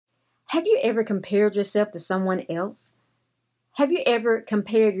Have you ever compared yourself to someone else? Have you ever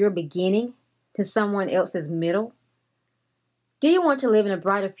compared your beginning to someone else's middle? Do you want to live in a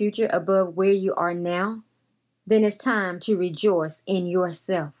brighter future above where you are now? Then it's time to rejoice in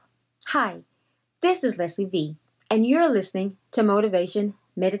yourself. Hi, this is Leslie V, and you're listening to Motivation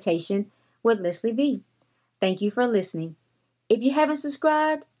Meditation with Leslie V. Thank you for listening. If you haven't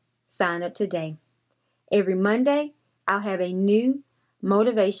subscribed, sign up today. Every Monday, I'll have a new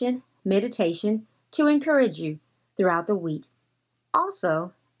motivation meditation to encourage you throughout the week.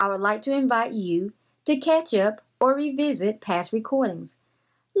 Also, I would like to invite you to catch up or revisit past recordings.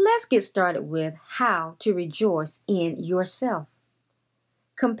 Let's get started with how to rejoice in yourself.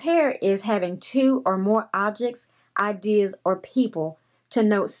 Compare is having two or more objects, ideas, or people to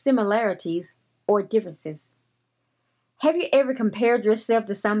note similarities or differences. Have you ever compared yourself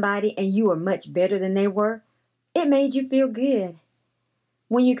to somebody and you were much better than they were? It made you feel good.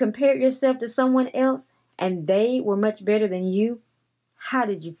 When you compared yourself to someone else and they were much better than you, how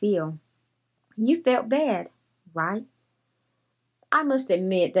did you feel? You felt bad, right? I must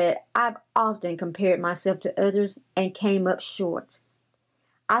admit that I've often compared myself to others and came up short.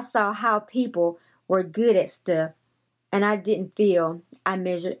 I saw how people were good at stuff and I didn't feel I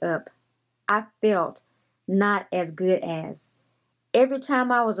measured up. I felt not as good as. Every time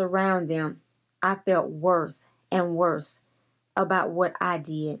I was around them, I felt worse and worse about what I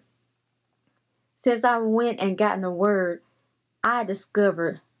did. Since I went and got in the Word, I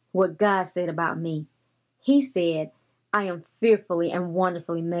discovered what God said about me. He said, I am fearfully and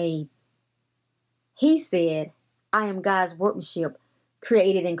wonderfully made. He said, I am God's workmanship,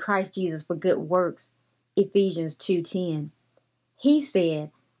 created in Christ Jesus for good works. Ephesians 2:10. He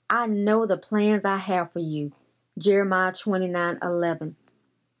said, I know the plans I have for you. Jeremiah 29:11.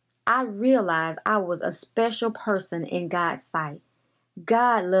 I realized I was a special person in God's sight.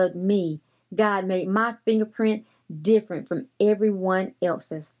 God loved me. God made my fingerprint different from everyone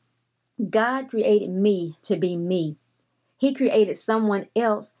else's. God created me to be me. He created someone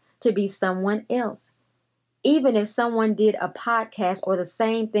else to be someone else. Even if someone did a podcast or the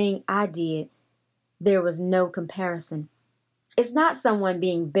same thing I did, there was no comparison. It's not someone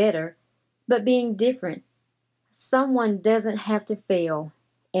being better, but being different. Someone doesn't have to fail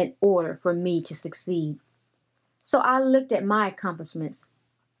in order for me to succeed. So I looked at my accomplishments.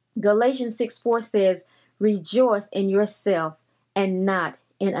 Galatians 6:4 says, rejoice in yourself and not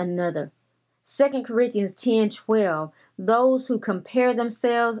in another. 2 Corinthians 10:12, those who compare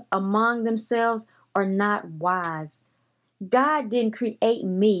themselves among themselves are not wise. God didn't create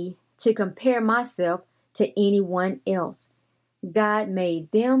me to compare myself to anyone else. God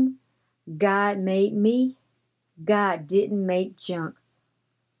made them. God made me. God didn't make junk.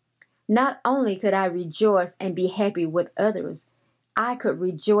 Not only could I rejoice and be happy with others, I could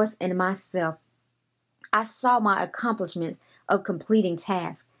rejoice in myself. I saw my accomplishments of completing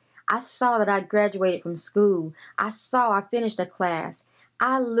tasks. I saw that I graduated from school. I saw I finished a class.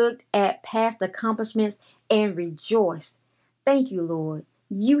 I looked at past accomplishments and rejoiced. Thank you, Lord.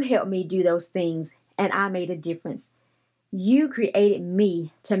 You helped me do those things, and I made a difference. You created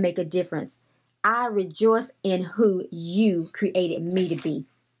me to make a difference. I rejoice in who you created me to be.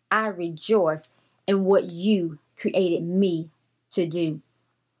 I rejoice in what you created me to do.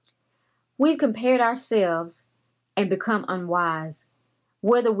 We've compared ourselves and become unwise.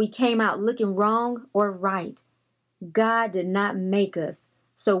 Whether we came out looking wrong or right, God did not make us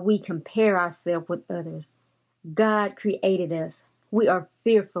so we compare ourselves with others. God created us. We are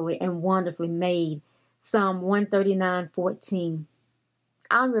fearfully and wonderfully made. Psalm 139:14.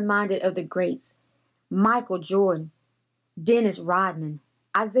 I'm reminded of the greats, Michael Jordan, Dennis Rodman,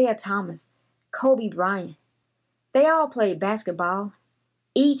 Isaiah Thomas, Kobe Bryant. They all played basketball.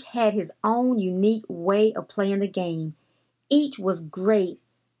 Each had his own unique way of playing the game. Each was great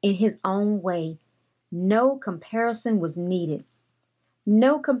in his own way. No comparison was needed.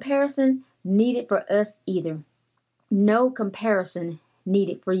 No comparison needed for us either. No comparison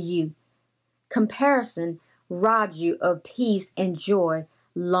needed for you. Comparison robs you of peace and joy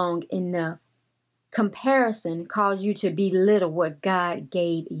long enough. Comparison caused you to belittle what God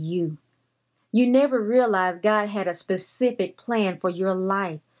gave you. You never realized God had a specific plan for your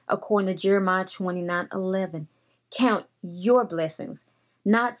life, according to Jeremiah 29:11. Count your blessings,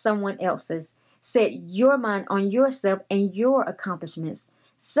 not someone else's. Set your mind on yourself and your accomplishments.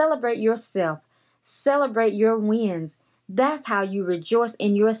 Celebrate yourself. Celebrate your wins. That's how you rejoice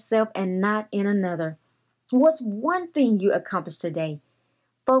in yourself and not in another. What's one thing you accomplished today?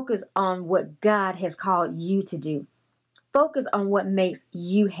 Focus on what God has called you to do. Focus on what makes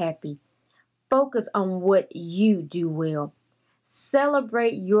you happy. Focus on what you do well.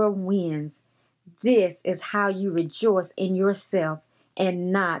 Celebrate your wins. This is how you rejoice in yourself and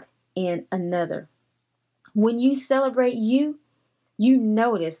not in another. When you celebrate you, you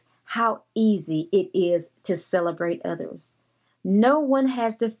notice how easy it is to celebrate others. No one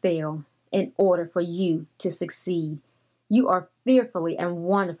has to fail in order for you to succeed. You are fearfully and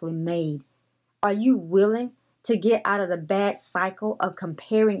wonderfully made. Are you willing to get out of the bad cycle of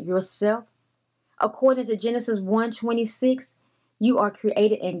comparing yourself? According to Genesis 1:26, you are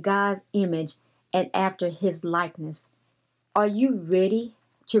created in God's image and after his likeness. Are you ready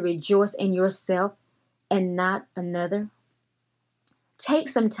to rejoice in yourself and not another? Take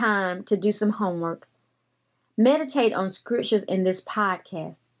some time to do some homework. Meditate on scriptures in this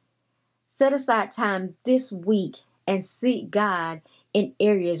podcast. Set aside time this week and seek God in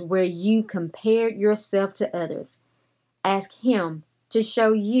areas where you compared yourself to others. Ask him to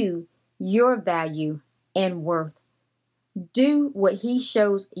show you your value and worth. Do what he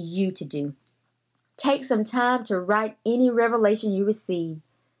shows you to do. Take some time to write any revelation you receive.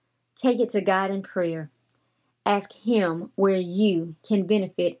 Take it to God in prayer. Ask him where you can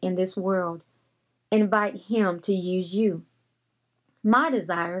benefit in this world. Invite him to use you. My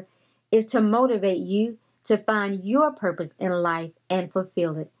desire is to motivate you to find your purpose in life and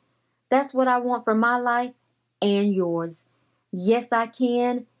fulfill it. That's what I want for my life and yours. Yes, I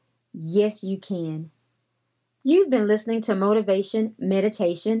can. Yes, you can. You've been listening to Motivation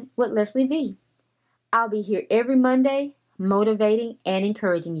Meditation with Leslie V. I'll be here every Monday, motivating and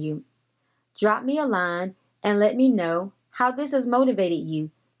encouraging you. Drop me a line and let me know how this has motivated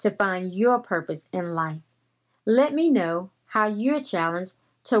you to find your purpose in life. Let me know how you're challenged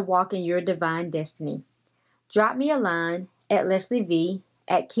to walk in your divine destiny. Drop me a line at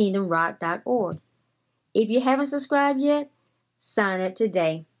lesliev@kingdomrock.org. If you haven't subscribed yet, sign up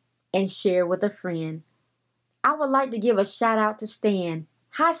today and share with a friend. I would like to give a shout out to Stan.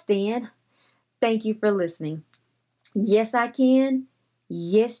 Hi, Stan. Thank you for listening. Yes, I can.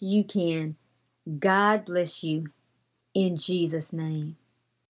 Yes, you can. God bless you. In Jesus' name.